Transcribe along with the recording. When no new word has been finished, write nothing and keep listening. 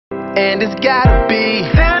and it's gotta be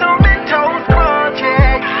Cinnamon Toast Crunch,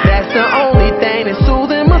 yeah. That's the only thing that's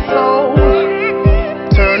soothing my soul.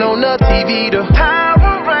 Turn on the TV to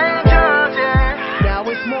Power Rangers, yeah. Now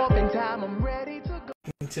it's morphin' time, I'm ready to go.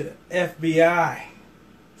 To the FBI,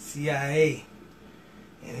 CIA,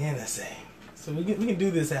 and NSA. So we can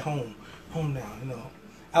do this at home now, you know.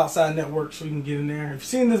 Outside networks, so we can get in there. If you've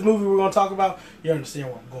seen this movie we're going to talk about, you understand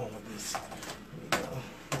where I'm going with this. Here we go.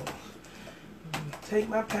 Take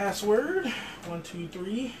my password. 1, 2,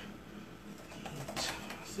 3.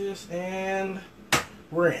 This, and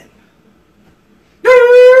we're in.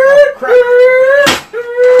 Oh, crap.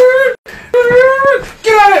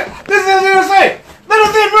 Get out of it! This is NSA! Let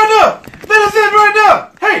us in right now! Let us in right now!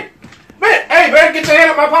 Hey! Man, get your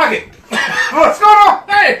hand out my pocket! What's going on?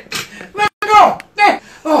 Hey! Let me go! Hey!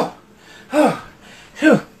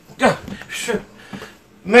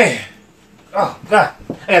 Man! Oh, God!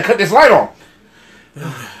 I gotta cut this light on!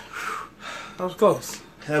 That was close.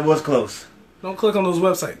 That was close. Don't click on those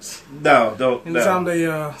websites. No, don't. Anytime they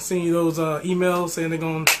send you those emails saying they're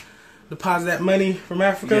going to deposit that money from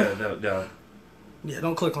Africa. Yeah, no. Yeah,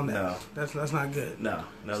 don't click on that. No. That's not good. No,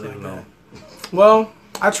 leave it alone. Well,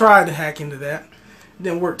 I tried to hack into that. It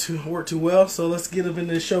didn't work too well, so let's get up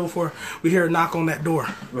into the show before we hear a knock on that door.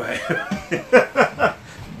 Right.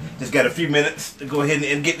 Just got a few minutes to go ahead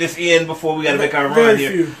and get this in before we got to make our run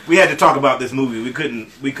here. We had to talk about this movie. We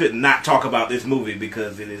couldn't not talk about this movie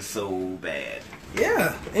because it is so bad.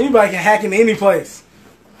 Yeah, anybody can hack into any place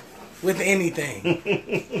with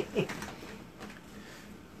anything.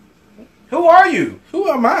 Who are you? Who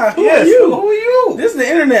am I? Who Yes, are you? Who are you? This is the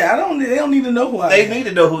internet. They don't need to know who I am. They need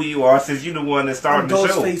to know who you are since you're the one that started the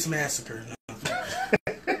show. Ghostface Massacre.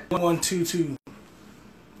 1122.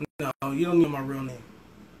 No, you don't know my real name.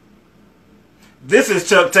 This is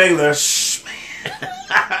Chuck Taylor. Shh, man.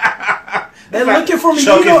 They're looking for me.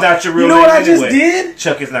 Chuck is not your real name. You know what I anyway. just did?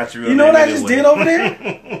 Chuck is not your real name. You know what I anyway. just did over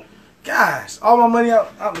there? Gosh, all my money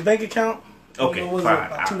out the bank account. Okay, what was fine.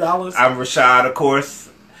 it, about $2? I'm Rashad, of course,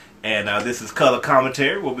 and this is Color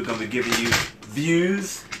Commentary, where we're going to be giving you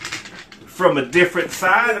views from a different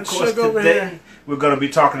side. Of course, today we're going to be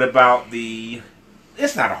talking about the.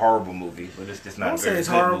 It's not a horrible movie, but it's just not. I don't a very say it's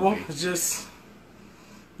good horrible. movie. It's just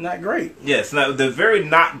not great. Yes, the very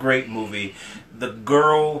not great movie. The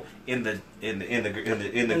girl in the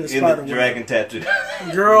dragon tattoo.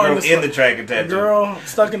 Girl in the dragon tattoo. Girl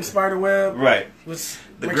stuck in the spider web. Right.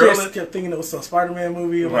 The girl kept thinking it was a Spider-Man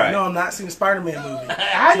movie. I'm like, no, I'm not seeing a Spider-Man movie.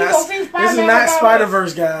 How you gonna see Spider-Man? This is not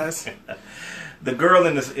Spider-Verse, guys. The girl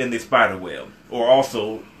in the spider web, or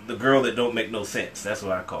also the girl that don't make no sense. That's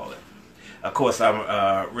what I call it. Of course, I'm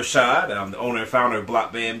Rashad. I'm the owner and founder of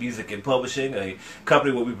Block Band Music and Publishing, a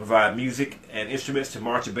company where we provide music and instruments to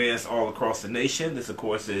marching bands all across the nation. This, of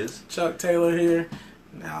course, is Chuck Taylor here.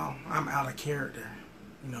 Now, I'm out of character,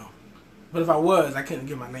 you know. But if I was, I couldn't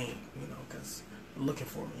give my name, you know, because they're looking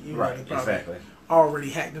for me. You know, right, they probably exactly. already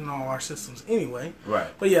hacked in all our systems anyway. Right.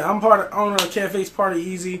 But yeah, I'm owner of Cafe's Party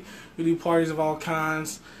Easy. We do parties of all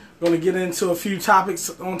kinds. We're going to get into a few topics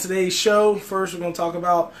on today's show. First, we're going to talk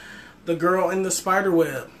about the girl in the spider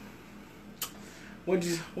web. What do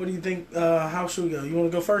you think? How should we go? You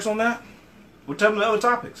want to go first on that? Well, tell them the other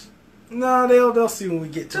topics. No, they'll see when we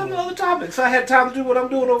get to Tell them them. the other topics. I had time to do what I'm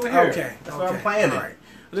doing over here. Okay, that's why I'm planning. All right.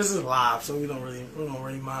 This is live, so we don't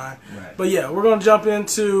really mind. Right. But yeah, we're gonna jump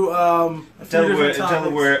into tell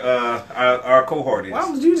them where our cohort is. Why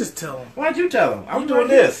don't you just tell them? Why'd you tell them? I'm doing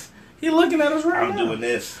this. He's looking at us right now. I'm doing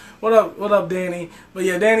this. What up, Danny? But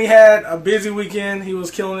yeah, Danny had a busy weekend. He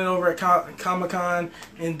was killing it over at Comic-Con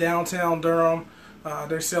in downtown Durham.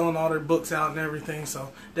 They're selling all their books out and everything,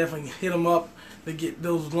 so definitely hit them up to get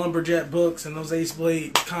those Lumberjack books and those Ace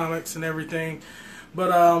Blade comics and everything.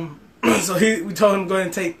 But so we told him to go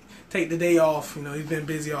ahead and take the day off. You know, he's been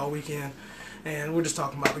busy all weekend, and we're just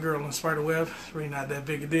talking about the girl in the spider web. It's really not that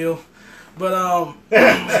big a deal. But other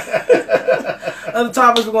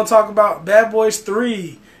topics we're gonna talk about: Bad Boys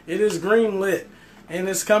 3. It is greenlit, and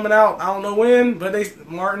it's coming out. I don't know when, but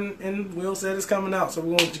Martin and Will said it's coming out, so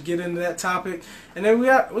we're going to get into that topic. And then we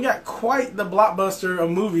got quite the blockbuster of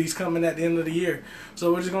movies coming at the end of the year.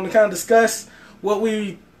 So we're just going to kind of discuss what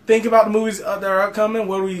we think about the movies that are upcoming,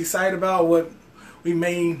 what we excited about, what we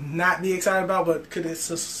may not be excited about, but could it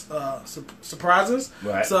surprise us?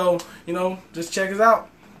 Right. So, you know, just check us out.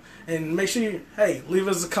 And make sure you, leave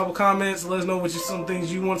us a couple comments. Let us know some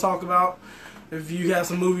things you want to talk about. If you have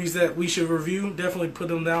some movies that we should review, definitely put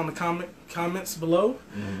them down in the comments below,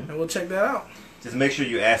 and we'll check that out. Just make sure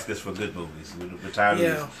you ask us for good movies. We're tired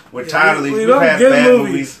of these. We've had bad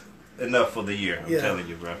movies enough for the year. I'm telling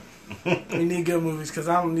you, bro. We need good movies because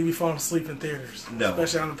I don't need to be falling asleep in theaters. No.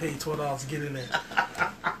 Especially I'm going to pay $12 to get in there.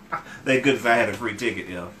 Thank goodness I had a free ticket,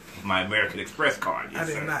 my American Express card. Yes, I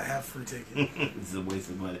did sir. not have a free ticket. It's a waste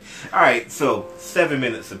of money. All right, so 7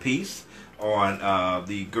 minutes apiece on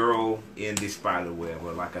the girl in the spider web.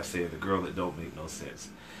 Well, like I said, the girl that don't make no sense.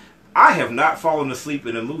 I have not fallen asleep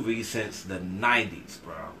in a movie since the 90s,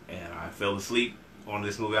 bro. And I fell asleep on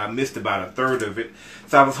this movie. I missed about a third of it.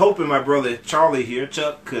 So I was hoping my brother Charlie here,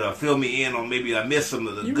 Chuck, could fill me in on maybe I missed some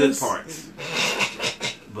of the good parts.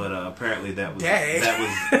 But apparently that was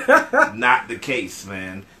not the case,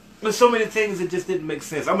 man. There's so many things that just didn't make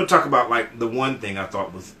sense. I'm going to talk about like the one thing I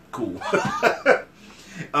thought was cool.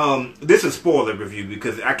 This is spoiler review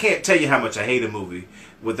because I can't tell you how much I hate a movie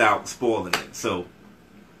without spoiling it. So,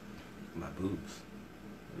 my boobs.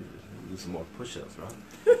 Do some more push-ups, right?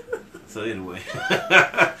 So anyway,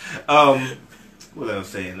 what I was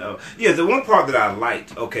saying? Oh, yeah, the one part that I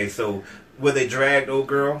liked. Okay, so where they dragged old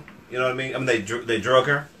girl, you know what I mean? I mean they drug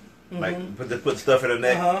her, like put stuff in her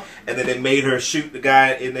neck, and then they made her shoot the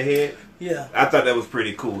guy in the head. Yeah, I thought that was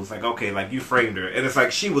pretty cool. It's like, okay, like you framed her, and it's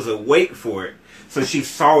like she was awake for it, so she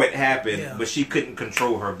saw it happen, but she couldn't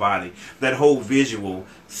control her body. That whole visual,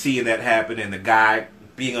 seeing that happen, and the guy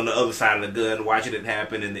being on the other side of the gun, watching it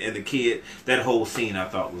happen, and the kid, that whole scene I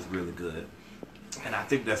thought was really good. And I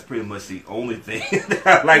think that's pretty much the only thing that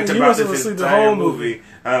I liked about this entire movie.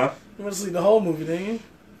 You went to see the whole movie, didn't you?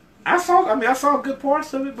 I saw good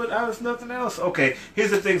parts of it, but I was nothing else. Okay,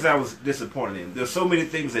 here's the things I was disappointed in. There's so many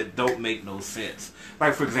things that don't make no sense.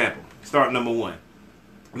 Like, for example, start number one.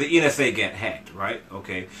 The NSA got hacked, right?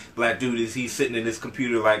 Okay, black dude he's sitting in his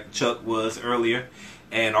computer like Chuck was earlier.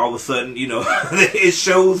 And all of a sudden, you know, it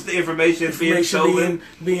shows the information being stolen.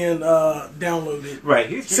 being downloaded. Right.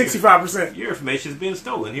 65%. Your information is being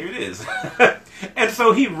stolen. Here it is. And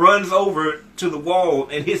so he runs over to the wall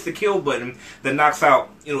and hits the kill button that knocks out,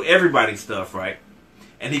 you know, everybody's stuff, right?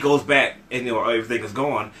 And he goes back and, you know, everything is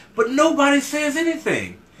gone. But nobody says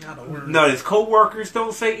anything. No, his co-workers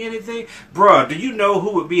don't say anything. Bruh, do you know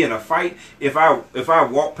who would be in a fight if I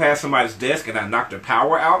walk past somebody's desk and I knock the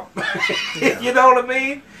power out? You know what I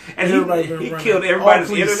mean? And he killed everybody's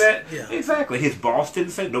internet. Yeah. Exactly. His boss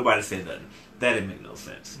didn't say, nobody said nothing. That didn't make no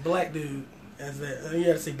sense. Black dude, as that you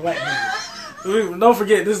had to say black dude. Don't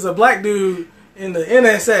forget, this is a black dude in the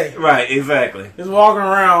NSA. Right, exactly. He's walking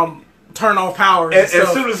around, turn off power. As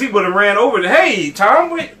soon as he would have ran over, hey, Tom,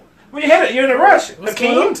 where you headed? You're in a rush. What's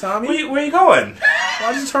going on, Tommy? Where you going?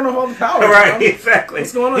 Why did you turn off all the power? Right, Tommy? exactly.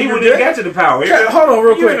 What's going on? He wouldn't get to the power. Hold on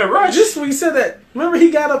real quick. You're in a rush. Just when you said that, remember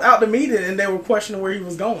he got up out the meeting and they were questioning where he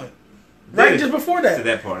was going. Right, just before that. To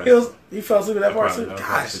that part. He fell asleep at that part too.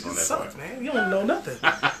 Gosh, this sucks, man. You don't know nothing.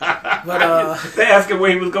 But they asked him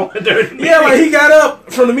where he was going during the meeting. Yeah, like he got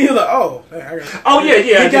up from the meeting, like, oh, man, I got. Oh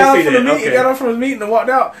yeah. He got up from the meeting. He got up from the meeting and walked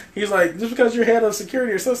out. He's like, just because you're head of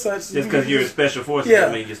security or such, just because you're in special forces, yeah,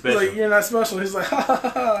 I mean you're special. He's like, you're not special. He's like, ha ha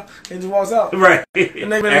ha, and just walks out. Right.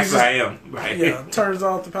 And Actually, I am. Right. Yeah, turns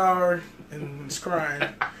off the power and is crying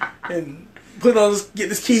and get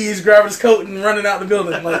his keys, grabbing his coat, and running out the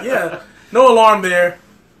building. Like, yeah. No alarm there.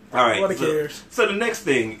 All right. What cares? So the next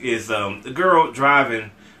thing is the girl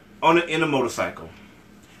driving in a motorcycle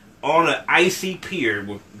on an icy pier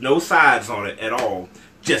with no sides on it at all,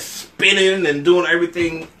 just spinning and doing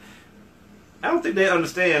everything. I don't think they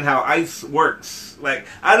understand how ice works. Like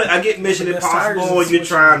I get Mission Impossible when you're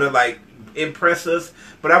trying to like impress us,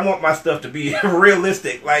 but I want my stuff to be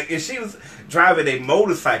realistic. Like if she was driving a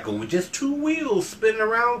motorcycle with just two wheels spinning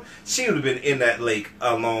around, she would have been in that lake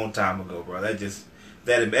a long time ago, bro. That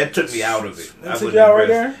took me out of it. That took you out right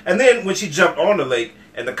there? And then when she jumped on the lake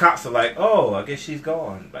and the cops are like, oh, I guess she's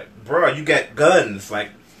gone. Like, bro, you got guns. Like,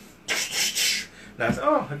 now I said,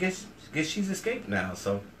 oh, I guess she's escaped now.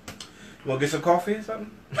 So, you want to get some coffee or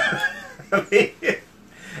something?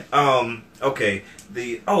 Okay.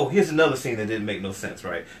 Here's another scene that didn't make no sense,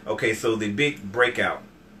 right? Okay, so the big breakout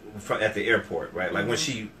at the airport, right? Like when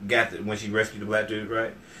she rescued the black dude,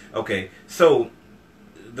 right? Okay, so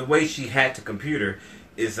the way she hacked the computer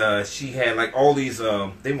is she had like all these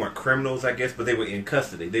they weren't criminals, I guess, but they were in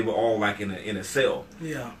custody. They were all like in a cell.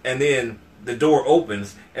 Yeah. And then the door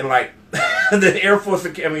opens and like the airport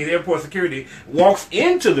security walks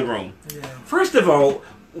into the room. Yeah. First of all,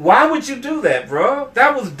 why would you do that, bro?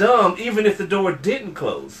 That was dumb. Even if the door didn't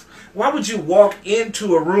close, why would you walk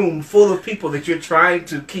into a room full of people that you're trying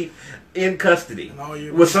to keep in custody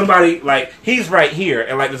with somebody like he's right here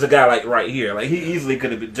and like there's a guy like right here, like he easily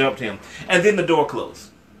could have jumped him, and then the door closed?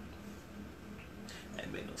 That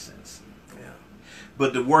made no sense. Yeah.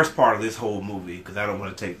 But the worst part of this whole movie, because I don't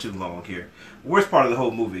want to take too long here, the worst part of the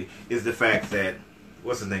whole movie is the fact that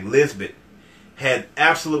what's his name, Lisbeth, had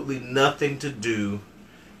absolutely nothing to do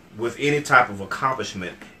with any type of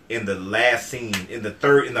accomplishment in the last scene, in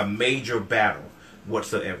the major battle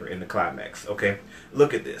whatsoever, in the climax. Okay,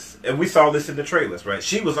 look at this, and we saw this in the trailers, right?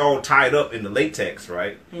 She was all tied up in the latex,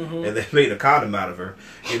 right? And they made a condom out of her,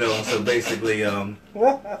 you know. So basically,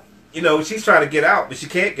 you know, she's trying to get out, but she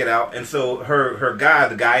can't get out, and so her guy,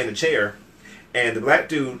 the guy in the chair, and the black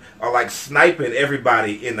dude are like sniping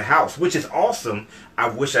everybody in the house, which is awesome. I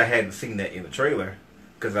wish I hadn't seen that in the trailer,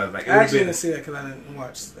 because I was like, I actually didn't see that because I didn't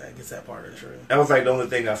watch that. I guess that part of the trailer. That was like the only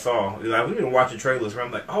thing I saw. Like, we've been watching trailers where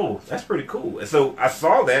I'm like, oh, that's pretty cool. And so I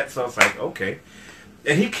saw that, so I was like, okay.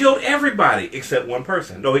 And he killed everybody except one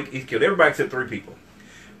person. No, he killed everybody except 3 people.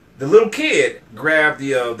 The little kid grabbed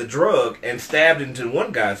the drug and stabbed into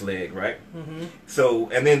one guy's leg, right? So,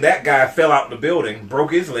 and then that guy fell out the building,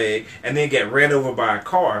 broke his leg, and then got ran over by a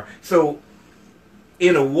car. So,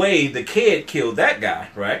 in a way, the kid killed that guy,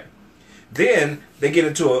 right? Then they get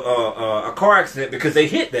into a car accident because they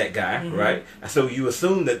hit that guy, right? So you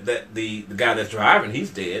assume that the guy that's driving,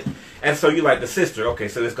 he's dead. And so you like the sister. Okay,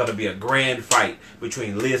 so there's going to be a grand fight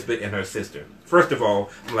between Lisbeth and her sister. First of all,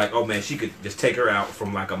 I'm like, oh man, she could just take her out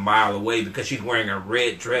from like a mile away because she's wearing a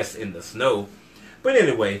red dress in the snow. But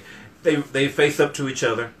anyway, they face up to each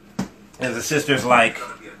other. And the sister's like, there's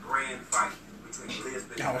going to be a grand fight between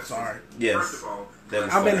Lisbeth and her sister. Yes. First of all,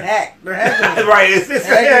 I've been hacked. They're hacking me. Right, it's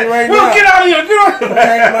hacking right now. Well, get out of here! Get out of here! They're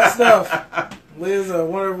hacking my stuff. Liz,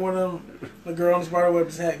 one of them, the girl on the spider web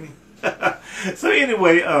just hacked me. So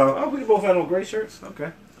anyway, we both had on gray shirts. Okay,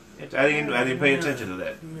 I didn't pay attention to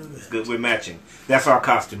that. It's good. We're matching. That's our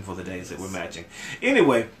costume for the day. Is that we're matching.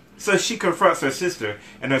 Anyway, so she confronts her sister,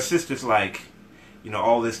 and her sister's like, you know,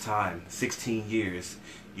 all this time, 16 years,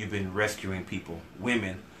 you've been rescuing people,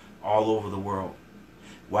 women, all over the world.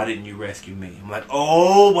 Why didn't you rescue me? I'm like,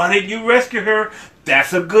 oh, why didn't you rescue her?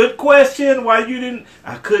 That's a good question. Why you didn't?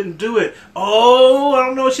 I couldn't do it. Oh, I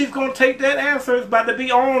don't know if she's going to take that answer. It's about to be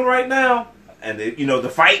on right now. And, you know, the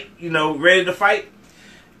fight, you know, ready to fight.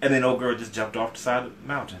 And then old girl just jumped off the side of the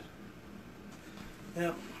mountain.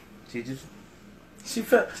 Yep. She killed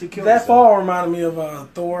that herself. fall reminded me of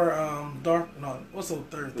Thor, what's the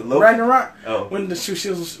third? Ragnarok. Oh. When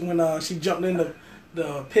she jumped in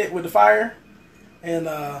the pit with the fire. And,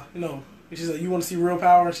 you know, she's like, you want to see real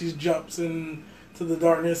power? And she jumps into the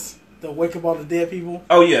darkness to wake up all the dead people.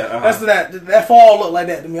 Oh, yeah. That's that fall looked like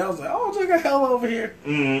that to me. I was like, oh, look at Hella over here.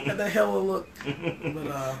 Got that Hella look.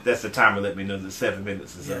 But, that's the timer let me know that 7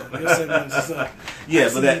 minutes is up. Yeah, 7 minutes is up. Yeah,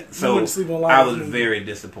 but I was movie. very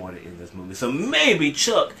disappointed in this movie. So maybe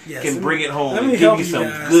Chuck can bring it home and give you guys.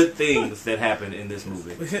 some good things that happened in this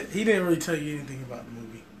movie. But he didn't really tell you anything about the movie.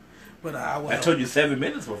 But I told you 7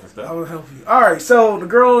 minutes worth of stuff. I will help you. All right, so The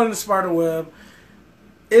Girl in the Spider Web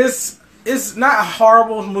it's not a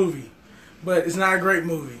horrible movie, but it's not a great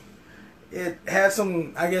movie. It had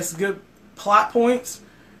some, I guess, good plot points.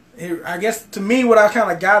 I guess to me, what I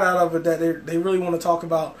kind of got out of it that they really want to talk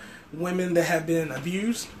about women that have been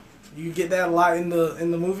abused. You get that a lot in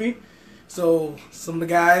the movie. So some of the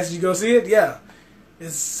guys, you go see it, yeah,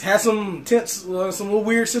 it's had some tense, some little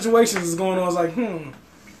weird situations going on. I was like,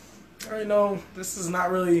 you know, this is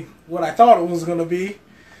not really what I thought it was going to be.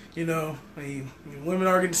 You know, women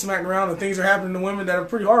are getting smacked around and things are happening to women that are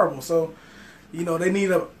pretty horrible. So, you know, they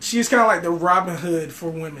need she's kind of like the Robin Hood for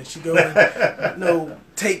women. She goes and, you know,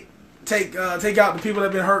 take out the people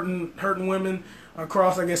that have been hurting women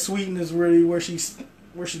across, I guess, Sweden is really where she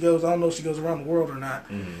goes. I don't know if she goes around the world or not.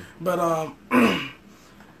 But,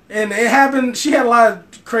 and it happened, she had a lot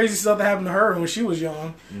of crazy stuff that happened to her when she was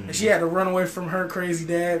young. And she had to run away from her crazy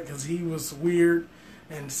dad because he was weird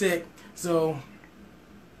and sick. So,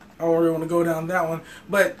 I don't really want to go down that one.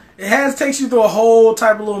 But it takes you through a whole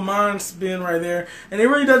type of little mind spin right there. And it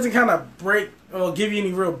really doesn't kind of give you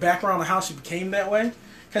any real background on how she became that way.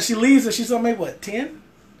 Because she leaves and she's on maybe, 10?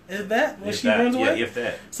 Is that when she runs away? Yeah, if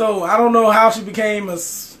that. So, I don't know how she became a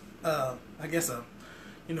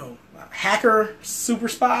hacker super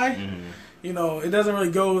spy. You know, it doesn't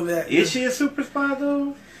really go with that. Is she a super spy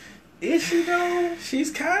though? Is she though?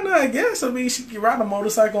 She's kind of, I guess. I mean, she can ride a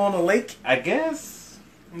motorcycle on a lake. I guess.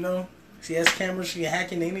 You know, she has cameras. She can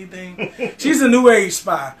hack into anything. She's a new age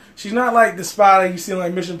spy. She's not like the spy that you see on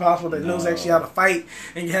like Mission Impossible that knows actually how to fight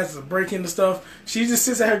and has to break into stuff. She just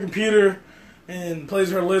sits at her computer and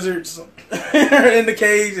plays with her lizards in the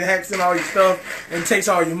cage and hacks in all your stuff and takes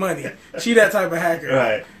all your money. She that type of hacker.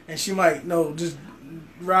 Right. And she might, just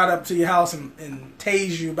ride up to your house and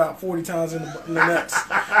tase you about 40 times in the nuts.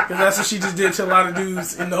 Because that's what she just did to a lot of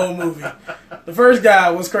dudes in the whole movie. The first guy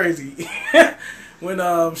was crazy. When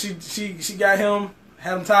she got him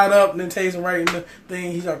had him tied up and then tased him right in the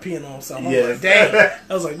thing. He started peeing on himself. I was Yes. like, dang.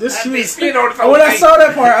 I was like, this shit. peeing on himself. When I saw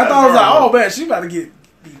that part, I thought I was like, oh man, she's about to be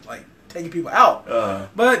like taking people out.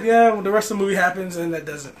 But yeah, the rest of the movie happens and that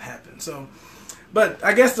doesn't happen. So, but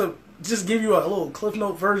I guess to just give you a little Cliff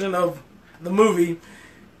Note version of the movie,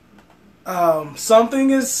 something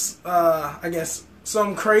is, I guess,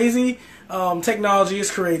 some crazy technology is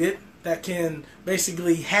created that can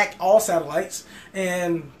basically hack all satellites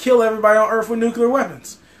and kill everybody on Earth with nuclear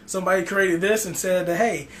weapons. Somebody created this and said that,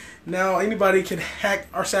 hey, now anybody can hack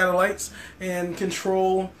our satellites and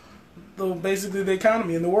control basically the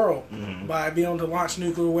economy in the world by being able to launch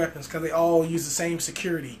nuclear weapons because they all use the same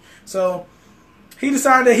security. So he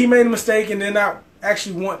decided that he made a mistake and did not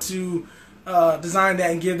actually want to design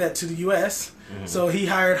that and give that to the U.S. So he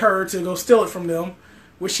hired her to go steal it from them,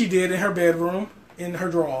 which she did in her bedroom, in her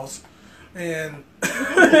drawers. And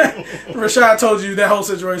Rashad told you that whole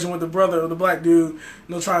situation with the brother of the black dude,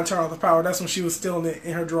 trying to turn off the power. That's when she was stealing it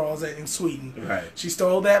in her drawers in Sweden. Right. She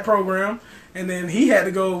stole that program, and then he had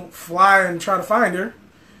to go fly and try to find her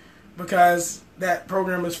because that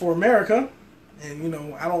program is for America. And,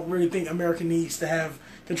 I don't really think America needs to have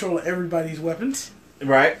control of everybody's weapons.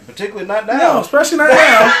 Right. Particularly not now. No, especially not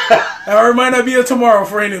now. Or it might not be a tomorrow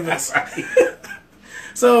for any of us. Right.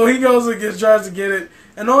 So he goes and tries to get it.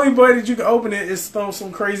 And the only way that you can open it is through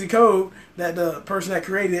some crazy code that the person that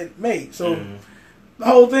created it made. So the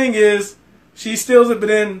whole thing is she steals it, but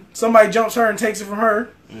then somebody jumps her and takes it from her.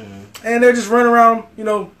 And they're just running around,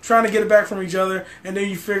 trying to get it back from each other. And then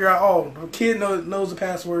you figure out, oh, the kid knows the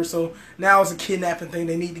password. So now it's a kidnapping thing.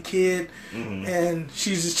 They need the kid. And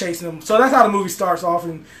she's just chasing them. So that's how the movie starts off.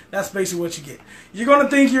 And that's basically what you get. You're going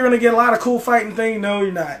to think you're going to get a lot of cool fighting thing. No,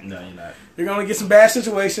 you're not. No, you're not. You're going to get some bad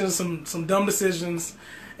situations, some dumb decisions.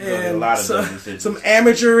 And a lot of dumb decisions. Some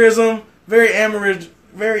amateurism. Very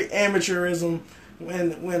amateurism.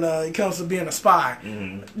 When it comes to being a spy,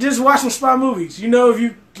 just watch some spy movies. If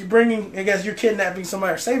you're bringing, I guess you're kidnapping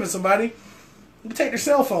somebody or saving somebody, you can take their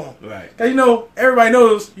cell phone. Right. Because everybody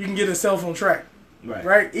knows you can get a cell phone tracked. Right.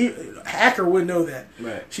 Right. A hacker would know that.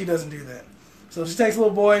 Right. She doesn't do that. So she takes a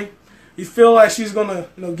little boy. You feel like she's gonna,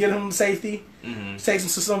 get him to safety. She takes him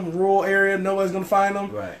to some rural area. Nobody's gonna find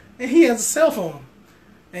him. Right. And he has a cell phone.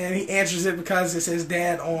 And he answers it because it says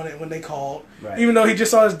dad on it when they called. Right. Even Even though he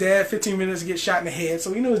just saw his dad 15 minutes get shot in the head.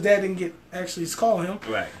 So he knew his dad didn't actually calling him.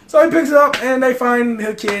 Right. So he picks it up and they find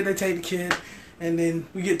the kid. They take the kid. And then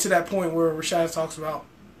we get to that point where Rashad talks about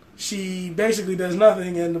she basically does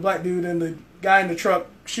nothing. And the black dude and the guy in the truck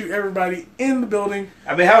shoot everybody in the building.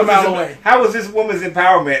 I mean, how was this woman's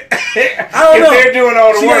empowerment? I don't know. If they're doing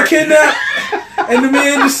all the work. She got kidnapped. And the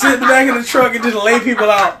men just sit in the back of the truck and just lay people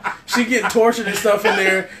out. She getting tortured and stuff in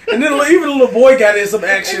there. And then even the little boy got in some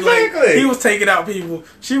action. Exactly. Like, he was taking out people.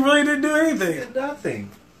 She really didn't do anything. Nothing.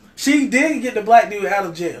 She did get the black dude out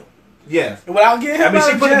of jail. Yeah. Without getting him out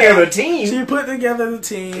she of put jail, together a team. She put together the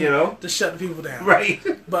team to shut the people down. Right.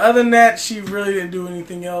 But other than that, she really didn't do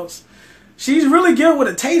anything else. She's really good with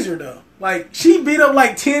a taser, though. Like, she beat up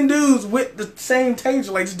like 10 dudes with the same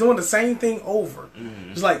taser. Like, just doing the same thing over.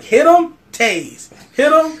 Just like, hit them, tase. Hit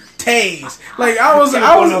them, tase. Like, I was in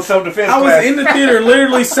the theater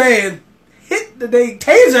literally saying, hit the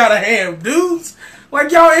taser out of hand, dudes.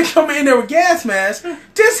 Like, y'all ain't coming in there with gas masks.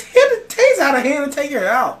 Just hit the taser out of hand and take her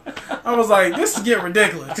out. I was like, this is getting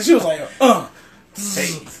ridiculous. Because she was like,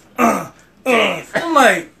 tase. I'm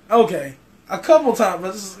like, okay. A couple times,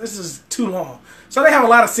 but this is too long. So they have a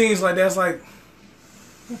lot of scenes like that. It's like,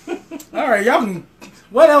 all right, y'all can.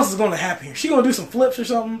 What else is going to happen here? She going to do some flips or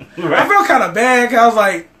something? Right. I felt kind of bad because I was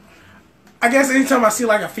like, I guess anytime I see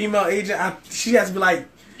like a female agent, she has to be like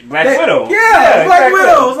Black Widow. Yeah, Black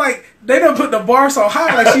Widow. It's like they don't put the bar so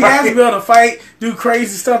high. Like she has to be able to fight, do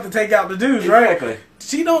crazy stuff to take out the dudes, right? Exactly.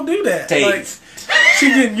 She don't do that. Tase. Like, she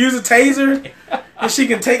can use a taser, and she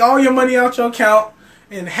can take all your money out your account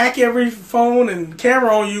and hack every phone and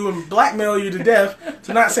camera on you and blackmail you to death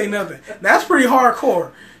to not say nothing. That's pretty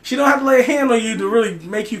hardcore. She don't have to lay a hand on you to really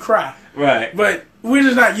make you cry. Right. But we're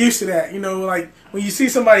just not used to that. Like when you see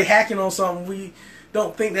somebody hacking on something, we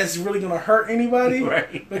don't think that's really going to hurt anybody.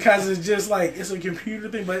 Right. Because it's just like, it's a computer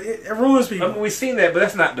thing, but it ruins people. I mean, we've seen that, but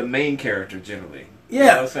that's not the main character generally. Yeah. You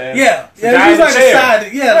know what I'm saying? Yeah. It's the guy in the chair.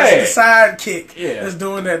 That's the sidekick that's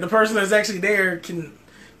doing that. The person that's actually there can,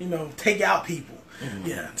 take out people. Mm-hmm.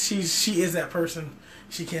 Yeah, she is that person.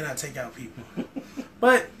 She cannot take out people.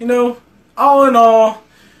 But, all in all,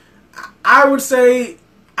 I would say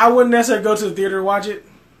I wouldn't necessarily go to the theater to watch it.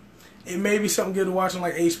 It may be something good to watch on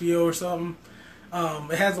like HBO or something.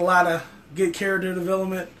 It has a lot of good character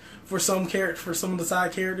development for some of the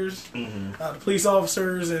side characters. Mm-hmm. The police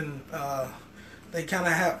officers and they kind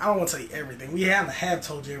of have, I don't want to tell you everything. We have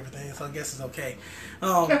told you everything, so I guess it's okay.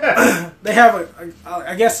 They have,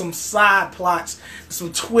 I guess, some side plots,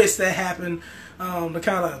 some twists that happen to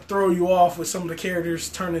kind of throw you off with some of the characters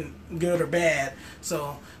turning good or bad.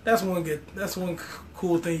 So that's one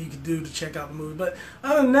cool thing you could do to check out the movie. But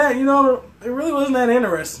other than that, it really wasn't that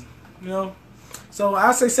interesting, So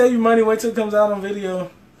I say save your money, wait till it comes out on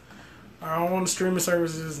video or on the streaming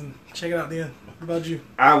services and check it out then. What about you?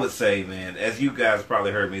 I would say, man, as you guys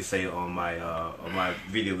probably heard me say on my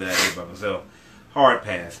video that I did by myself, hard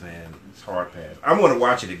pass, man. It's hard pass. I'm going to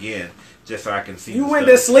watch it again just so I can see. You went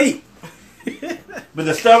to sleep. But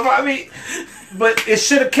the stuff, but it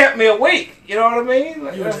should have kept me awake. You know what I mean?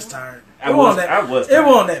 You were just tired. I was. It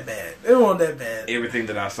wasn't that bad. It wasn't that bad. Everything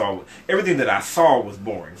that I saw was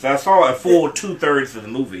boring. So I saw a full 2/3 of the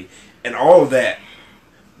movie, and all of that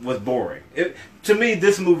was boring. To me,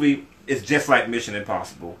 this movie is just like Mission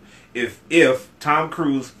Impossible. If Tom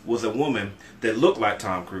Cruise was a woman that looked like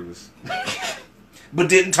Tom Cruise, but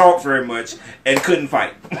didn't talk very much and couldn't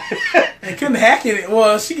fight, and couldn't hack it.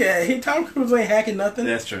 Well, Tom Cruise ain't hacking nothing.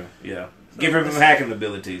 That's true. Yeah, give her some hacking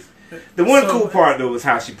abilities. The one cool part though was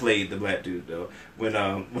how she played the black dude though. When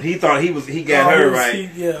he thought he got her right,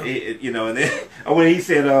 and then when he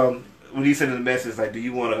said in the message like, do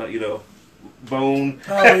you want to bone?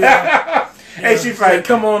 Oh yeah. And she's like,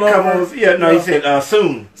 come on over. Yeah, no, he said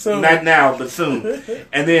soon, not now, but soon.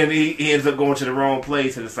 And then he ends up going to the wrong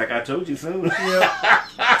place, and it's like, I told you soon.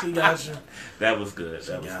 Yeah, she got you. That was good.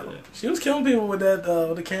 That was good. She was killing people with that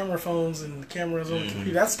with the camera phones and the cameras on the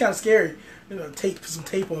computer. That's kind of scary. Put some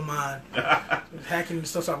tape on mine. Hacking and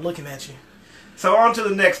stuff, start looking at you. So on to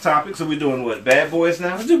the next topic. So we're doing what? Bad Boys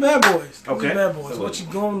now? Let's do Bad Boys. Okay. Do Bad Boys. So what you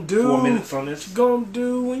gonna do? 4 minutes on this. What you gonna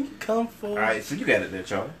do when you come for? All right. So you got it there,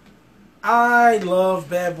 Charlie. I love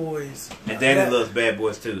Bad Boys. And Danny loves Bad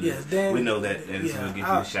Boys too. Yes, Danny. We know that. Danny's gonna give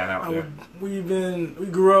you a shout out there. We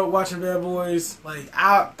grew up watching Bad Boys. Like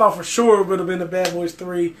I thought for sure it would have been the Bad Boys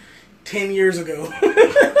 3 10 years ago.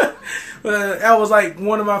 But that was like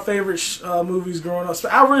one of my favorite movies growing up. So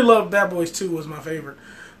I really loved Bad Boys 2 was my favorite.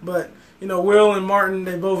 But Will and Martin,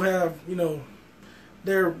 they both have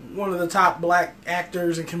they're one of the top black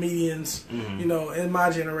actors and comedians. In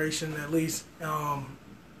my generation at least.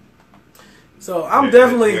 So I'm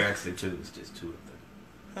definitely. They're actually two. It's just two of them.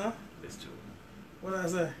 Huh? It's two of them. What did I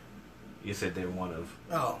say? You said they're one of.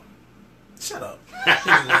 Oh. Shut up.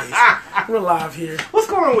 Anyways, we're live here. What's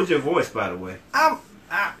going on with your voice, by the way?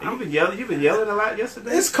 You've been yelling a lot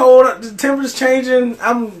yesterday. It's cold. The temperature's changing.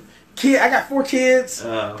 I got 4 kids.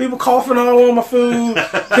 People coughing all on my food.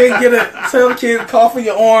 Can't tell the kid cough in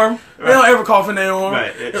your arm. Right. They don't ever cough in their arm.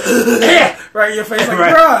 Right. Right in your face. Like,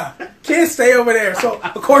 bruh, kids stay over there. So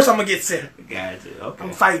of course I'm gonna get sick. Gotcha. Okay.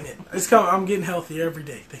 I'm fighting it. It's coming. I'm getting healthier every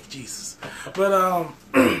day. Thank Jesus. But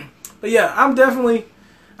but yeah, I'm definitely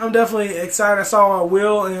excited. I saw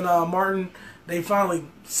Will and Martin. They finally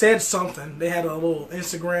said something. They had a little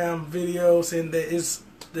Instagram video saying that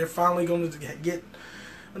they're finally going to get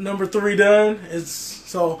number 3 done.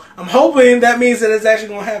 So I'm hoping that means that it's actually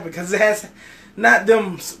going to happen, because it has not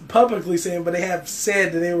them publicly saying, but they have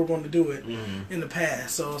said that they were going to do it in the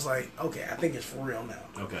past. So it's like, okay, I think it's for real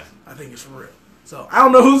now. Okay, I think it's for real. So I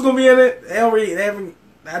don't know who's going to be in it. They haven't.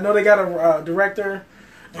 I know they got a director.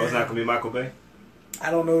 Oh, it's not going to be Michael Bay? I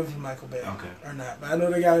don't know if it's Michael Bay or not, but I know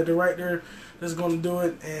they got a director that's going to do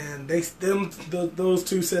it, and those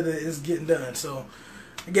two said that it's getting done. So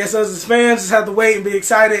I guess us as fans just have to wait and be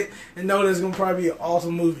excited and know that it's going to probably be an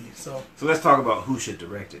awesome movie. So let's talk about who should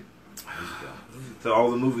direct it. So all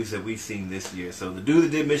the movies that we've seen this year. So the dude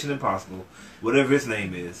that did Mission Impossible, whatever his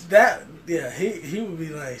name is. He would be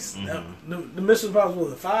nice. The Mission Impossible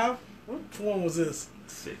was 5? Which one was this?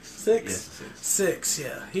 6. 6? Yes, 6. 6,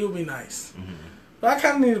 yeah. He would be nice. But I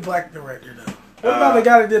kind of need a black director, though. What about the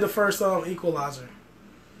guy that did the first Equalizer?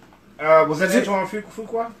 Was that Antoine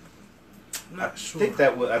Fuqua? Not sure.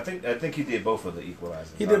 I think he did both of the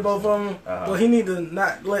Equalizers. He did both of them. Well, he need to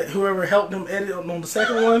not let whoever helped him edit on the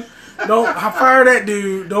second one. Don't fire that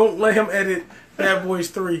dude. Don't let him edit Bad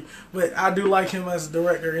Boys 3. But I do like him as a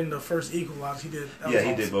director in the first Equalizer. He did.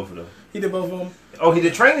 He did both of them. He did both of them. Oh, he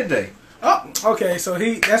did Training Day. Oh, okay. So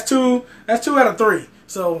that's 2 out of 3.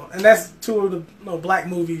 So, and that's 2 of the black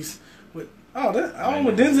movies with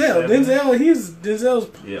with Denzel. Denzel's.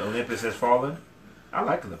 Yeah, Olympus Has Fallen. I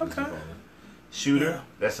like Olympus Has Fallen. Shooter. Yeah.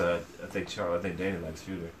 That's I think Danny likes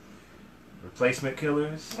Shooter. Replacement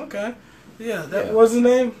Killers. Okay. Yeah, that was his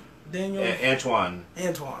name. Daniel. Antoine.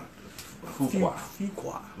 Fuqua.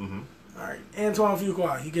 All right, Antoine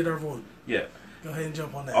Fuqua. You get our vote. Yeah. Go ahead and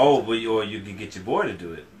jump on that. Oh, or you can get your boy to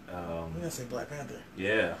do it. I'm gonna say Black Panther.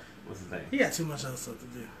 Yeah. What's his name? He got too much other stuff to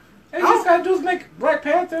do. Hey, you just gotta do is make Black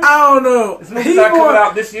Panther. I don't know. It's not coming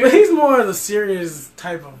out this year. But he's more of the serious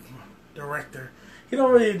type of director. He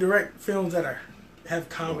don't really direct films that have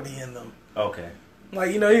comedy in them. Okay.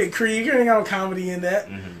 Like, you know, he did Creed. He ain't got no comedy in that.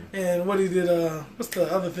 And what he did, what's the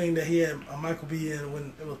other thing that he had Michael B. in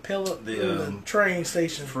when it was the train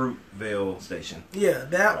station? Fruitvale Station. Yeah,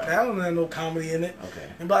 that one had no comedy in it. Okay.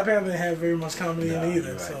 And Black Panther didn't have very much comedy in it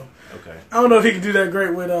either. Right. So okay. I don't know if he can do that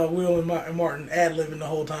great with Will and Martin ad-libbing the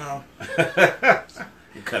whole time.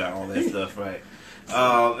 You cut out all that stuff, right?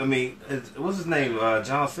 I mean, what's his name?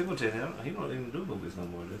 John Singleton. He don't even do movies no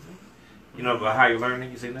more, does he? You know about How You Learning?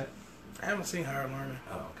 You seen that? I haven't seen Higher Learning.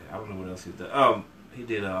 Oh, okay. I don't know what else he did. He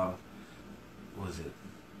did, what was it?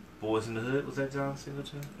 Boys in the Hood? Was that John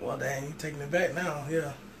Singleton? Well, dang, you taking it back now,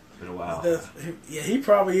 yeah. It's been a while. He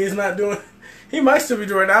probably is not doing, he might still be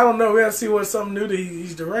doing it. I don't know. We have to see what something new that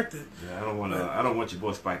he's directed. Yeah, I don't want your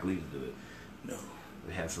boy Spike Lee to do it. No.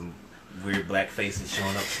 We have some weird black faces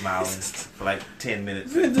showing up smiling for like 10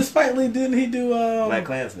 minutes. Spike Lee, didn't he do, Black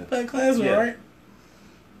Klansman. Black Klansman, yeah. Right?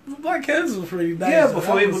 Black Klansman was pretty nice. Yeah,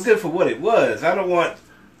 before it was good for what it was. I don't want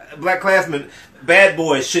Black Klansman. Bad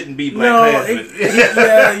Boys shouldn't be Black Klansman.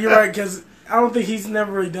 Yeah, you're right. Because I don't think he's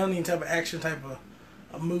never really done any type of action type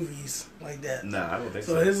of movies like that. No, I don't think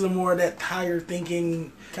so. So his is more of that tired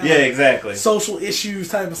thinking. Kind exactly. Social issues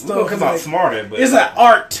type of stuff. We'll come out smarter, but it's an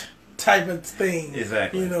art type of thing.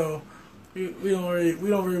 Exactly. You know, we don't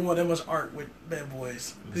really want that much art with Bad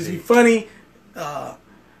Boys. Just be funny.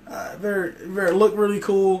 Look really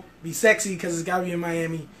cool, be sexy because it's gotta be in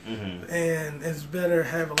Miami, and it's better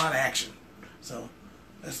have a lot of action. So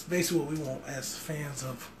that's basically what we want as fans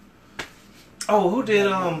of. Oh, who did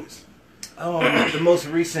the most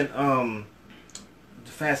recent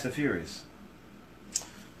Fast and Furious?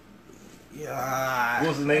 Yeah, what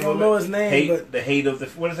was the name? I don't know his name, but the hate of the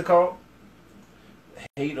what is it called? The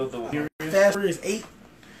Hate of the Furious. Fast and Furious 8.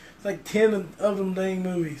 It's like 10 of them dang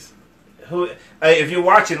movies. If you're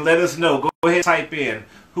watching, let us know. Go ahead and type in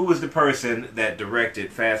who was the person that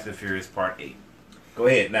directed Fast and Furious Part 8. Go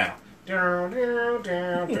ahead now.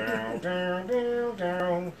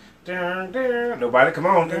 Nobody, come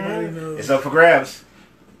on. It's up for grabs.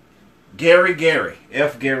 Gary.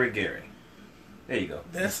 F. Gary. There you go.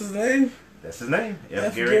 That's his name? That's his name.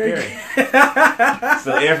 F. Gary.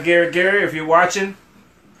 So F. Gary, if you're watching,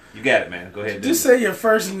 you got it, man. Go ahead. Just say your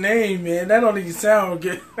first name, man. That don't even sound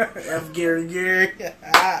good. F. Gary.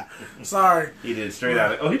 Sorry. He did Straight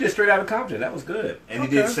Out of Compton. That was good. And he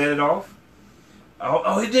did Set It Off.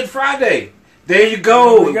 Oh, he did Friday. There you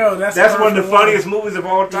go. There we go. That's one of the funniest movies of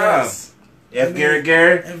all time. Yes. F.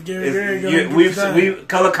 Gary. F. Gary.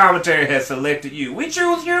 Color Commentary has selected you. We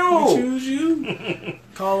choose you. We choose you.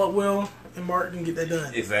 Call up Will and Martin and get that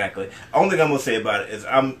done. Exactly. Only thing I'm gonna say about it is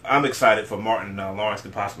I'm excited for Martin Lawrence to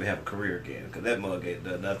possibly have a career again, because that mug ain't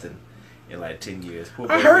done nothing in like 10 years.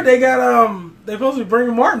 I heard they got they supposed to be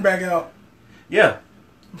bringing Martin back out. Yeah.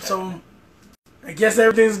 So I guess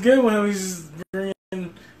everything's good with him. He's bringing.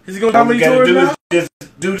 Is he going to comedy tours now? Just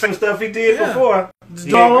do some stuff he did before. Just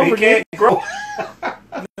do all over again. He can't grow.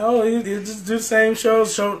 No, he just do the same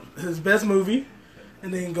shows, show his best movie,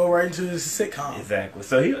 and then go right into his sitcom. Exactly.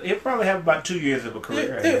 So he'll probably have about 2 years of a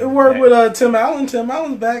career. It worked with Tim Allen. Tim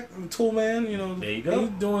Allen's back, Tool Man. You know, there you go. He's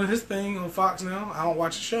doing his thing on Fox now. I don't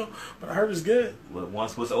watch the show, but I heard it's good. What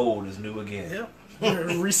once was old is new again. Yep.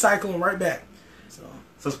 Recycling right back.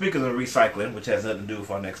 So speaking of recycling, which has nothing to do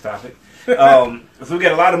with our next topic, so we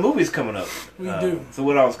got a lot of movies coming up. We do. So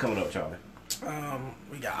what else coming up, Charlie?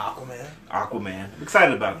 We got Aquaman. I'm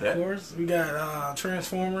excited about that. Of course. We got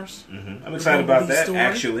Transformers. I'm excited about that,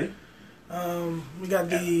 actually. We got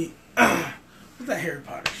the... what's that Harry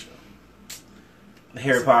Potter show?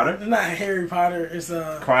 Harry Potter? It's not Harry Potter. It's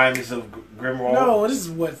Crimes of Grimwald? No, this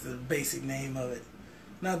is what's the basic name of it.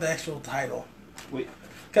 Not the actual title.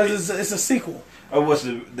 Because it's a sequel. Oh, what's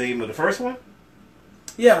the name of the first one?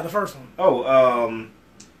 Yeah, the first one. Oh,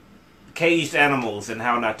 Caged Animals and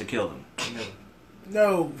How Not to Kill Them.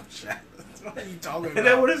 No. What are you talking about? Is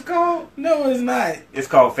that what it's called? No, it's not. It's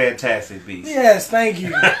called Fantastic Beasts. Yes, thank you.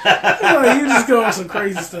 You just go on some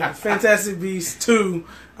crazy stuff. Fantastic Beasts 2.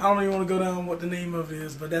 I don't even want to go down what the name of it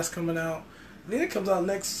is, but that's coming out. I think it comes out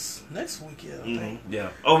next weekend, I think. Yeah.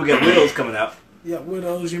 Oh, we got Widows coming out. Yeah,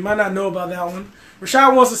 Widows. You might not know about that one.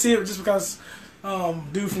 Rashad wants to see it just because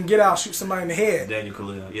dude from Get Out shoots somebody in the head. Daniel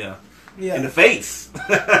Kaluuya, yeah. Yeah. In the face.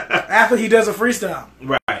 After he does a freestyle.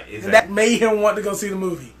 Right, exactly. And that made him want to go see the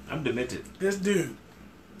movie. I'm demented. This dude.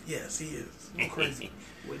 Yes, he is. I'm crazy.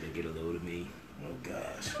 Wait to get a load of me. Oh,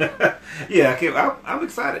 gosh. Yeah, I'm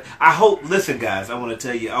excited. I hope, listen, guys, I want to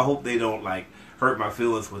tell you, I hope they don't, like, hurt my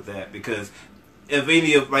feelings with that because if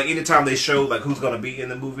anytime they show like who's gonna be in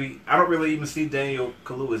the movie, I don't really even see Daniel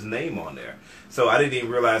Kaluuya's name on there. So I didn't even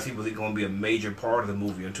realize he was going to be a major part of the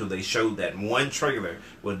movie until they showed that one trailer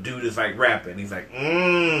where dude is like rapping. He's like,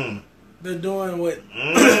 They're doing what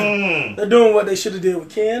they're doing what they should have did with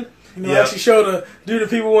Ken. You know, actually show the dude that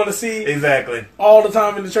people want to see exactly all the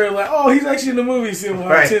time in the trailer. Like, oh, he's actually in the movie. See him for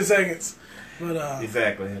like 10 seconds. But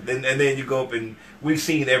exactly. And then you go up and we've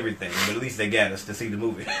seen everything, but at least they got us to see the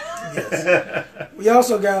movie. Yes. We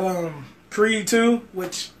also got Creed 2,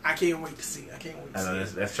 which I can't wait to see. I know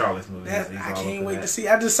that's Charlie's movie. I can't wait to see.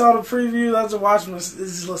 I just saw the preview. I was watching this.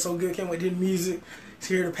 This just looks so good. Can't wait to hear the music.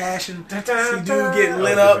 To hear the passion. See dude get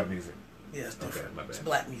lit up. Music. Yeah, it's different. Okay, my bad. It's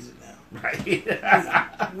black music now. Right.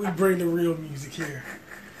 we bring the real music here.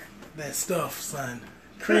 That stuff, son.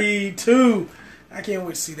 Creed 2. I can't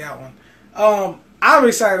wait to see that one. I'm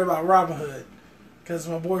excited about Robin Hood because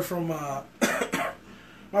my boy from my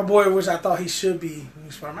boy, which I thought he should be,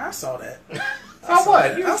 I saw that. I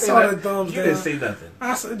saw the thumbs down. You didn't see nothing.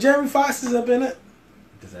 I saw Jamie Foxx is up in it.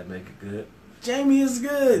 Does that make it good? Jamie is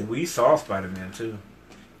good. We saw Spider-Man too.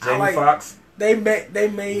 Jamie Foxx. They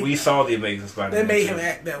made. We saw the Amazing Spider-Man. They made him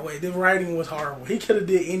act that way. The writing was horrible. He could have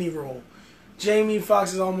did any role. Jamie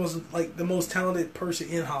Foxx is almost like the most talented person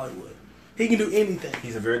in Hollywood. He can do anything.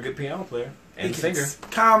 He's a very good piano player and singer,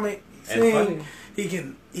 comic, sing. And funny. He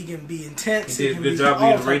can be intense. He did a good job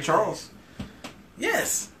being Ray Charles.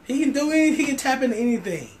 Yes, he can do anything. He can tap into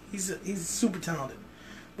anything. He's super talented.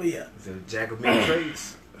 But yeah, he's a jack of many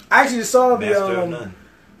trades. I actually saw the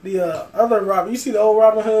other Robin. You see the old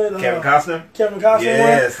Robin Hood? Kevin Costner.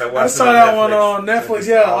 Yes, one? I saw that one on Netflix.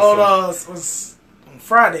 Yeah, awesome. On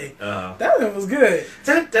Friday. That one was good.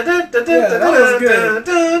 That was good.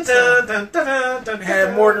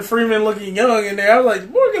 Had Morgan Freeman looking young in there. I was like,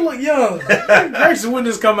 Morgan look young. Gracious, when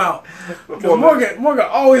this come out? Because Morgan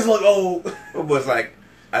always look old. It was like,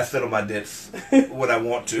 I settle my debts when I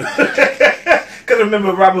want to. Because I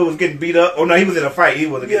remember Robin was getting beat up. Oh no, he was in a fight. He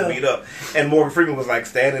wasn't getting beat up. And Morgan Freeman was like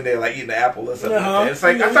standing there like eating an apple or something like that. It's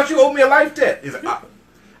like, I thought you owed me a life debt. He's like,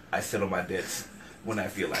 I settle my debts when I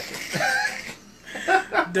feel like it.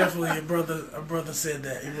 Definitely, a brother said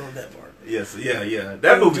that. He wrote that part. Yes, yeah.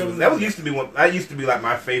 That movie used to be one. That used to be like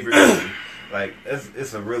my favorite movie. Like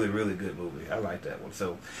it's a really, really good movie. I like that one.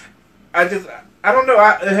 So I don't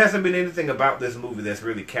know. It hasn't been anything about this movie that's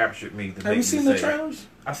really captured me. Have you seen the trailers?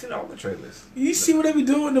 I've seen all the trailers. You see what they be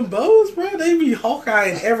doing with them bows, bro? They be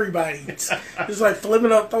Hawkeyeing everybody. Just like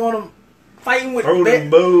flipping up, throwing them, fighting with throwing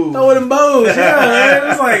them bows. Yeah,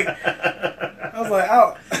 man. It's like I was like,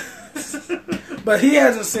 oh. But he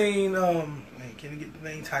hasn't seen. Man, can you get the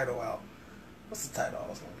main title out? What's the title?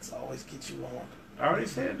 It's always get you on. I already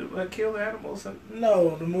said Kill the Animals.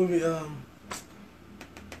 No, the movie.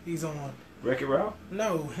 He's on. Wreck-It Ralph?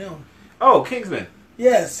 No, him. Oh, Kingsman.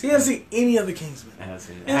 Yes, he hasn't seen any of the Kingsman. I haven't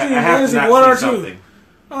seen it. He hasn't seen one or two.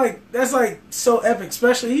 Like that's like so epic.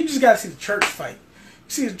 Especially you just got to see the church fight. You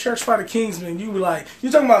see the church fight of Kingsman, you be like, you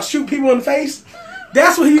talking about shoot people in the face?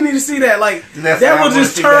 That's what he need to see. That like that will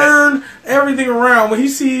just turn everything around when he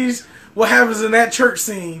sees what happens in that church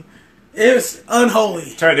scene. It's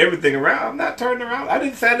unholy. Turn everything around. I'm not turning around. I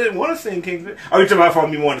didn't say I didn't want to see Kingsman. Oh, you talking about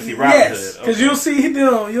from you want to see Robin Hood? Yes, because you'll see him.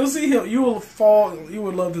 You'll see him. You will fall. You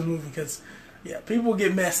would love this movie because people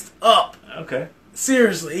get messed up. Okay.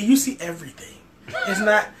 Seriously, you see everything. It's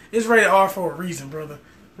not. It's rated R for a reason, brother.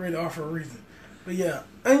 Rated R for a reason. But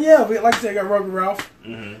like I said, I got Wreck-It Ralph.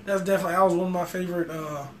 Mm-hmm. That was one of my favorite,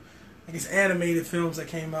 I guess, animated films that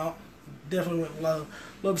came out. Definitely would love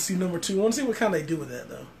to see number 2. I want to see what kind they do with that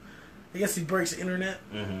though. I guess he breaks the internet.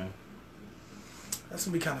 Mm-hmm. That's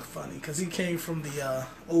gonna be kind of funny because he came from the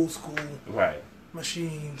old school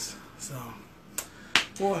machines. So,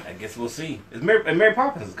 boy, I guess we'll see. Mary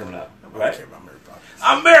Poppins is coming out, right? I care about Mary Poppins.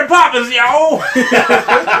 I'm Mary Poppins, y'all.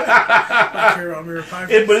 I care about Mary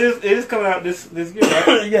Poppins. But it is coming out this year,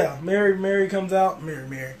 right? Yeah, Mary comes out.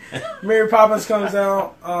 Mary Poppins comes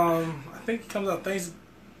out. I think it comes out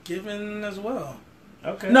Thanksgiving as well.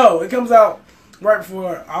 Okay. No, it comes out right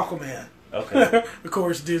before Aquaman. Okay. Of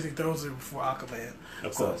course, Disney throws it before Aquaman.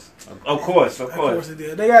 Of course it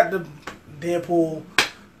did. They got the Deadpool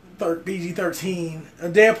PG-13, a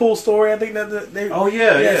Deadpool story. I think that they. Oh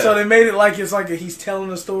yeah. So they made it like it's like he's telling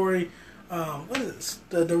a story. What is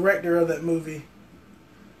the director of that movie?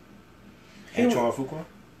 Antoine Fuqua?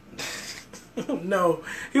 No,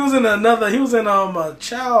 he was in a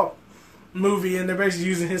child movie, and they're basically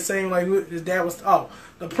using his same his dad was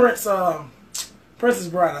the Princess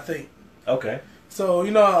Bride, I think. Okay. So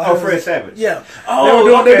you know, Oh, Fred Savage. Yeah.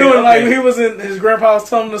 Oh, they're doing like he was in his grandpa was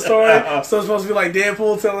telling the story. So it's supposed to be like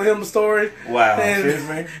Deadpool telling him the story. Wow. And,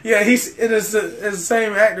 Seriously? yeah, it's the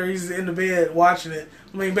same actor. He's in the bed watching it.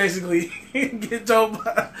 I mean, basically, get told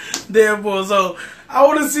by Deadpool. So I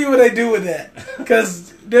want to see what they do with that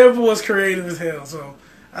because Deadpool is creative as hell. So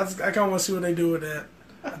I kind of want to see what they do with that.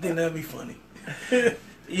 I think that'd be funny.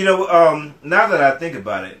 You know, now that I think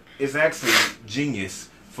about it, it's actually genius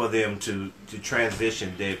for them to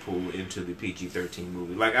transition Deadpool into the PG-13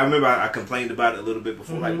 movie. Like, I remember I complained about it a little bit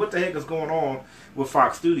before. Like, what the heck is going on with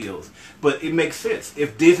Fox Studios? But it makes sense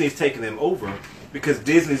if Disney's taking them over because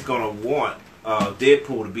Disney's going to want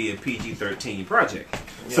Deadpool to be a PG-13 project.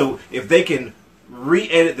 Yeah. So if they can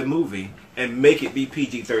re-edit the movie and make it be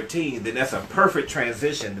PG-13, then that's a perfect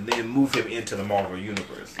transition and then move him into the Marvel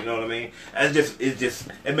Universe. You know what I mean?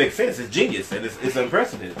 It makes sense. It's genius and it's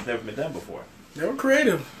unprecedented. It's never been done before. They were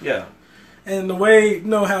creative. Yeah. And the way you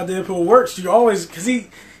know how Deadpool works, you always because he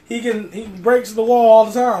breaks the wall all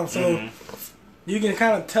the time, so you can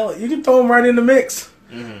kind of tell it. You can throw him right in the mix,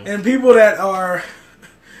 and people that are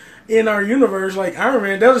in our universe, like Iron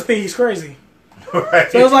Man, they'll just think he's crazy. Right.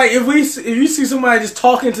 So it's like if you see somebody just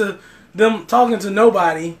talking to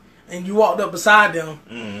nobody, and you walked up beside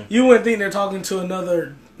them, you wouldn't think they're talking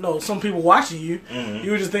to some people watching you.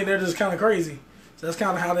 You would just think they're just kind of crazy. So that's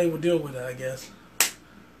kind of how they would deal with it, I guess.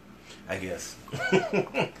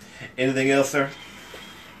 Anything else, sir?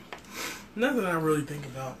 Nothing I really think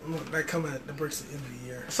about. That coming at the bricks at the end of the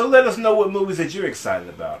year. So let us know what movies that you're excited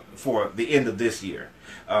about for the end of this year.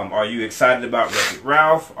 Are you excited about Wreck-It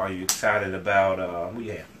Ralph? Are you excited about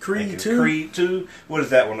Creed 2? Creed 2. What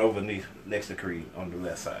is that one over next to Creed on the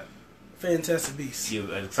left side? Fantastic Beasts.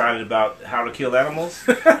 You excited about How to Kill Animals?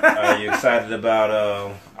 Are you excited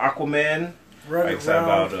about Aquaman? Are you excited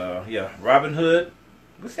about Robin Hood?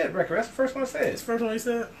 What's that record? That's the first one I said. That's the first one you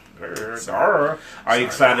said? Are you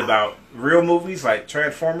excited about real movies like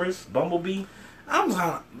Transformers, Bumblebee?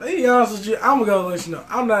 To be honest with you, I'm going to let you know.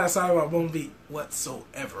 I'm not excited about Bumblebee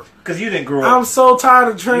whatsoever. Because you didn't grow up. I'm so tired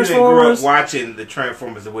of Transformers. You didn't grow up watching the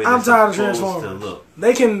Transformers the way I'm tired of Transformers. To look.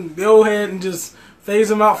 They can go ahead and just phase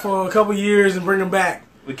them out for a couple years and bring them back.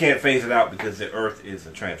 We can't phase it out because the Earth is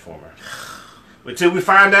a Transformer. Until we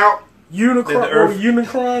find out.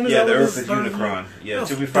 Unicron? Yeah, the Earth is Unicron. Yeah,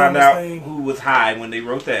 until we find out who was high when they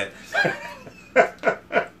wrote that.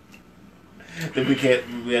 Then we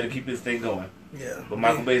had to keep this thing going. Yeah. But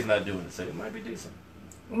Michael Bay's not doing it, so it might be decent.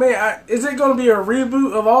 Man, is it going to be a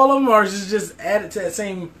reboot of all of them, or is it just added to that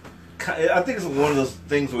same... I think it's one of those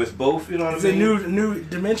things where it's both, you know what I mean? Is it new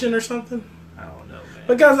dimension or something? I don't know, man.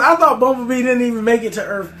 Because I thought Bumblebee didn't even make it to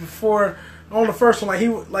Earth before, on the first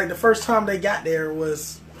one. Like the first time they got there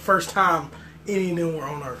was... First time any of them were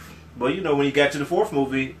on Earth. Well, you know, when you got to the fourth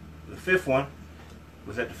movie, the fifth one,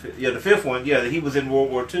 was that the fifth? Yeah, the fifth one, yeah, he was in World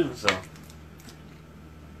War II, so.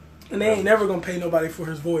 And they ain't never gonna pay nobody for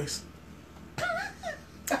his voice.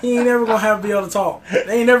 He ain't never gonna be able to talk.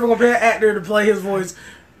 They ain't never gonna pay an actor to play his voice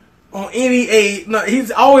on any age. No, he's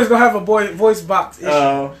always gonna have a voice box issue.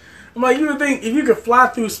 I'm like, you would think if you could fly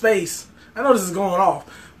through space, I know this is going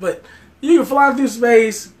off, but you can fly through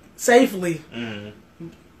space safely.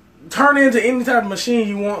 Turn into any type of machine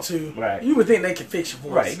you want to. Right. You would think they could fix your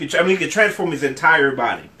voice. Right. He could transform his entire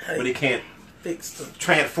body, but he can't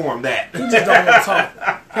transform that. He just don't want to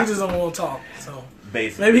talk. He just don't want to talk. So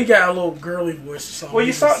basically, maybe he got a little girly voice or something. Well,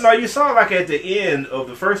 you saw like at the end of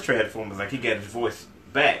the first Transformers, like he got his voice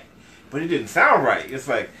back, but it didn't sound right. It's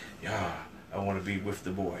like, I want to be with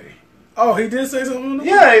the boy. Oh, he did say something.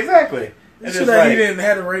 Yeah, exactly. He didn't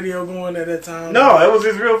have the radio going at that time. No, it was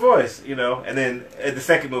his real voice, you know. And then at the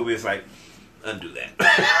second movie, it's like, undo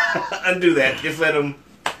that, undo that. Just let him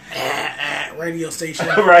radio station.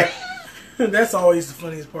 Right. That's always the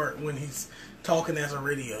funniest part when he's talking as a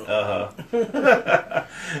radio.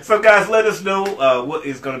 So, guys, let us know what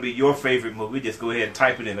is going to be your favorite movie. Just go ahead and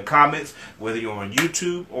type it in the comments, whether you're on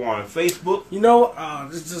YouTube or on Facebook. You know,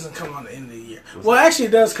 this doesn't come out at the end of the year. Actually,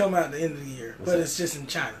 it does come out at the end of the year, but it's just in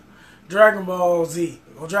China. Dragon Ball Z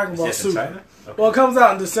or Dragon Ball Super. China? Okay. Well, it comes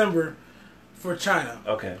out in December for China.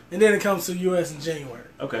 Okay. And then it comes to U.S. in January.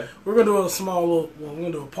 Okay. We're gonna do we're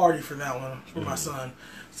gonna do a party for that one for my son.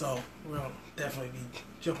 So we're gonna definitely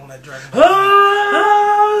jump on that Dragon Ball.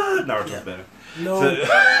 Naruto's better. No,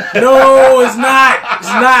 no, it's not. It's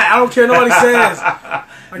not. I don't care what he says.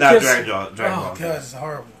 Dragon Ball. Oh God, it's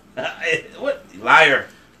horrible. What liar?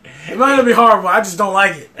 It might not be horrible. I just don't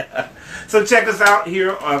like it. So check us out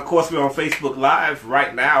here. Of course, we're on Facebook Live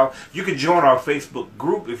right now. You can join our Facebook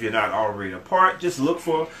group if you're not already a part. Just look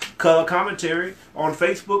for Color Commentary on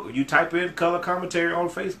Facebook. You type in Color Commentary on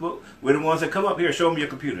Facebook. We're the ones that come up here. Show them your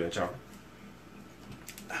computer, Charlie.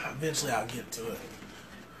 Eventually, I'll get to it.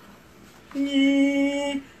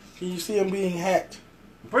 Can you see him being hacked?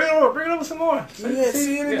 Bring it over some more.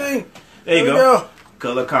 See anything? Yeah. There you go.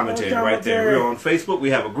 Color Commentary right there. We're on Facebook.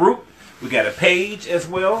 We have a group. We got a page as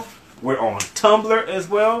well. We're on Tumblr as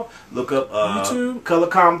well. Look up YouTube.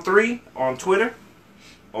 ColorCom3 on Twitter.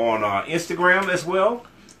 On Instagram as well.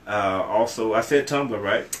 Also, I said Tumblr,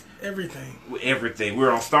 right? Everything. We're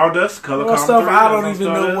on Stardust. ColorCom3. Stuff I don't even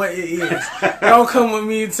know what it is. Don't come with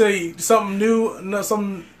me and tell you something new.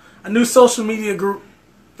 A new social media group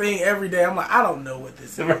thing every day. I'm like, I don't know what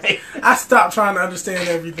this is. Right. I stopped trying to understand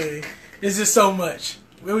everything. It's just so much.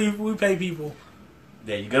 We pay people.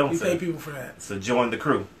 There you go. We pay people for that. So join the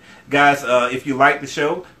crew. Guys, if you like the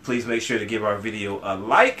show, please make sure to give our video a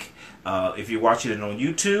like. If you're watching it on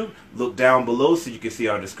YouTube, look down below so you can see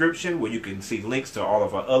our description where you can see links to all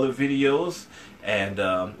of our other videos. And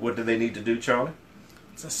what do they need to do, Charlie?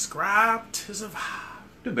 Subscribe to survive.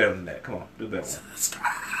 Do better than that. Come on. Do better.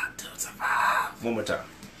 Subscribe to survive. One more time.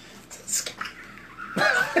 Subscribe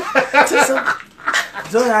to survive.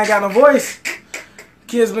 I ain't got no voice.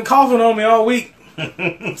 Kids been coughing on me all week.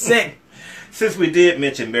 I'm sick. Since we did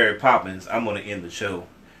mention Mary Poppins, I'm going to end the show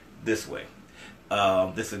this way.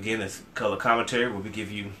 This again is Color Commentary, where we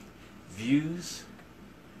give you views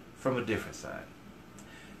from a different side.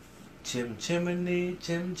 Chim chimney,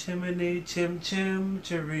 chim chimney, chim chim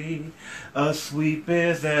cheree. A sweep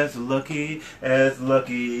is as lucky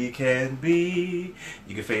can be.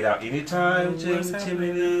 You can fade out anytime. Chim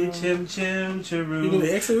chimney, chim chim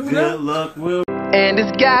cheroo. Good luck will. And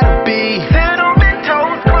it's gotta be Cinnamon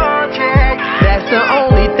Toast Project. That's the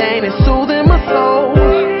only thing that's soothing my soul.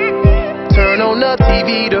 Turn on the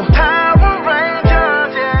TV to